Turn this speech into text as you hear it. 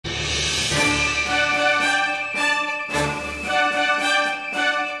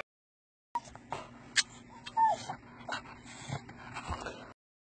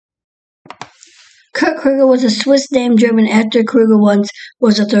Krueger was a Swiss-named German actor. Krueger once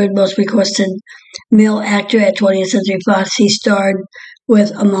was the third most requested male actor at 20th Century Fox. He starred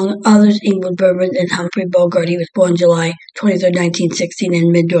with, among others, Ingrid Bergman and Humphrey Bogart. He was born July 23, 1916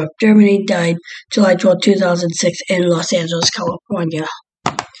 in Middendorf, Germany, died July 12, 2006 in Los Angeles, California.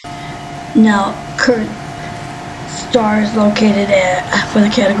 Now, Kurt Starr is located for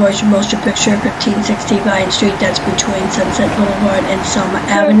the categories for Motion Picture, 1560 Vine Street, that's between Sunset Boulevard and Selma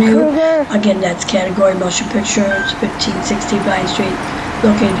Avenue. Again, that's category Motion Pictures, 1560 Vine Street,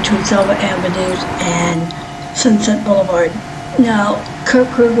 located between Selma Avenues and Sunset Boulevard. Now, Kurt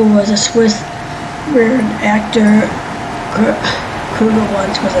Krueger was a Swiss-born actor. Krueger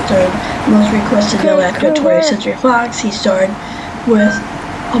once was the third most requested male actor at 20th Century Fox. He starred with,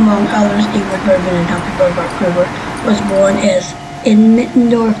 among others, Ingrid Bergman and Humphrey Bogart. Krueger was born in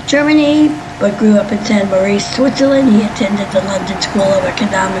Mittendorf, Germany, but grew up in San Maurice, Switzerland. He attended the London School of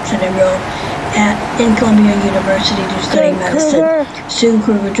Economics and enrolled in Columbia University to study medicine. Soon,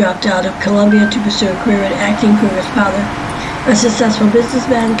 Krueger dropped out of Columbia to pursue a career in acting. Krueger's father, a successful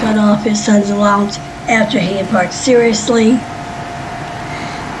businessman, cut off his son's allowance after he embarked seriously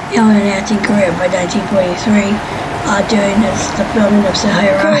on an acting career. By 1943, during the filming of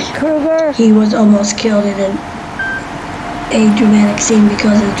Sahara, he was almost killed in a dramatic scene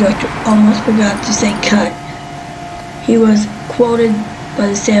because the director almost forgot to say cut. He was quoted by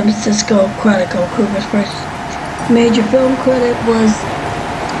the San Francisco Chronicle. Krueger's first major film credit was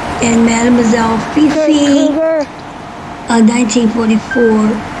in Mademoiselle Fifi, a 1944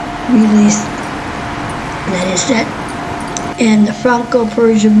 release that is set in the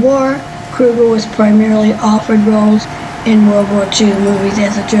Franco-Persian War. Krueger was primarily offered roles in World War II movies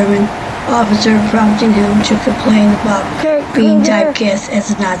as a German officer, prompting him to complain about being typecast as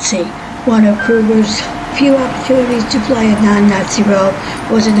a Nazi. One of Krueger's few opportunities to play a non-Nazi role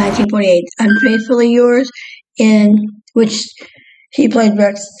was in 1948, Unfaithfully Yours, in which he played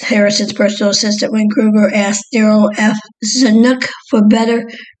Rex Harrison's personal assistant. When Krueger asked Daryl F. Zanuck for better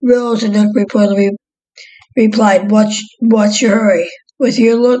roles, Zanuck reportedly replied, "What's your hurry? With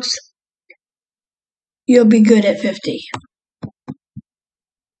your looks, you'll be good at 50.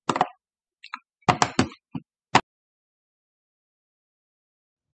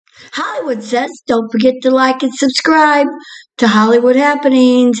 Hollywood says, don't forget to like and subscribe to Hollywood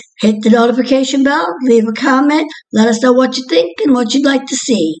Happenings. Hit the notification bell, leave a comment, let us know what you think and what you'd like to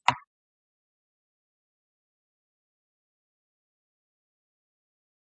see.